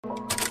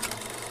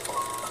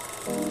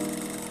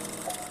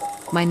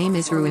My name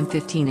is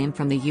Ruim15. I'm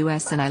from the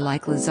US and I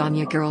like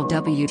lasagna. Girl,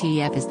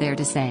 WTF is there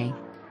to say?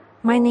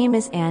 My name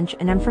is Ange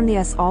and I'm from the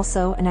US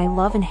also, and I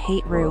love and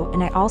hate Rue,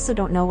 and I also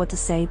don't know what to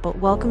say, but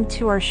welcome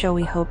to our show.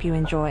 We hope you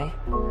enjoy.